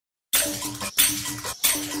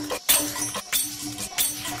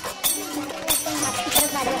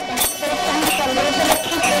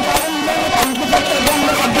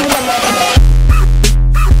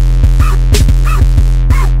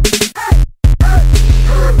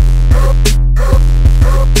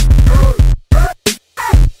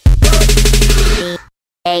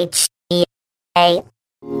amplive-dhea.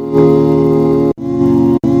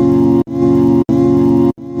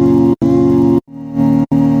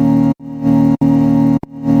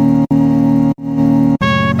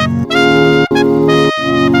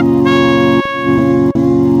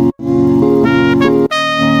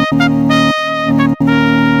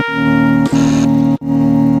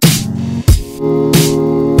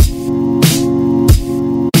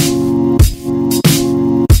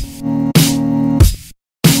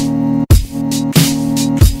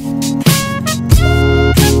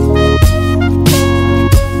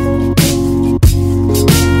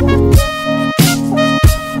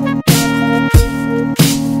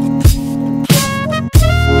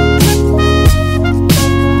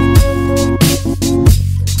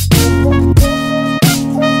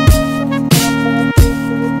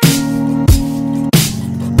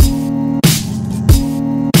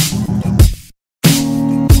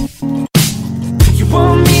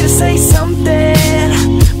 Say something,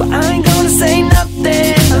 but I ain't gonna say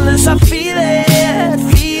nothing unless I feel it,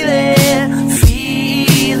 feel it,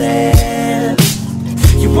 feel it.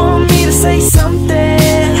 You want me to say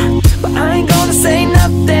something, but I ain't gonna say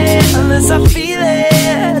nothing unless I feel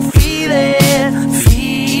it, feel it,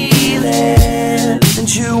 feel it. And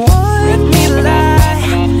you want me to lie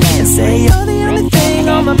and say you're the only thing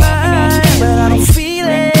on my mind, but I don't feel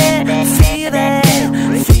it, feel it,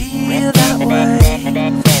 feel that way.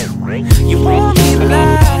 You want me to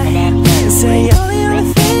lie and say you're the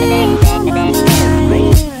only thing on my mind.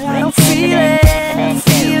 I don't feel it,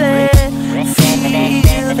 feel it,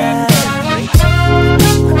 feel that.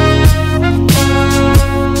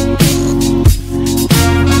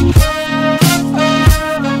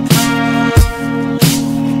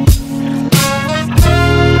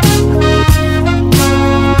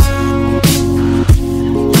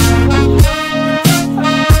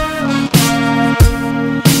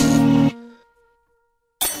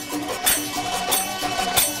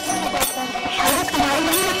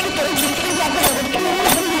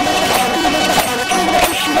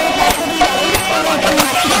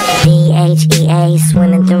 DHEA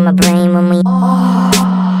swimming through my brain when we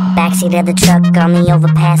backseat of the truck on the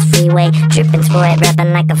overpass freeway, dripping sport,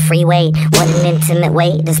 rapping like a freeway. What an intimate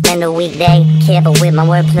way to spend a weekday. Careful with my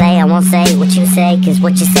wordplay, I won't say what you say, cause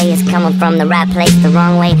what you say is coming from the right place, the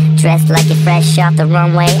wrong way. Dressed like you're fresh off the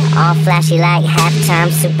runway, all flashy like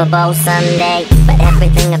halftime Super Bowl Sunday. But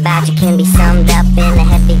everything about you can be summed up in a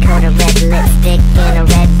heavy coat of red lipstick and a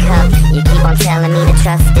red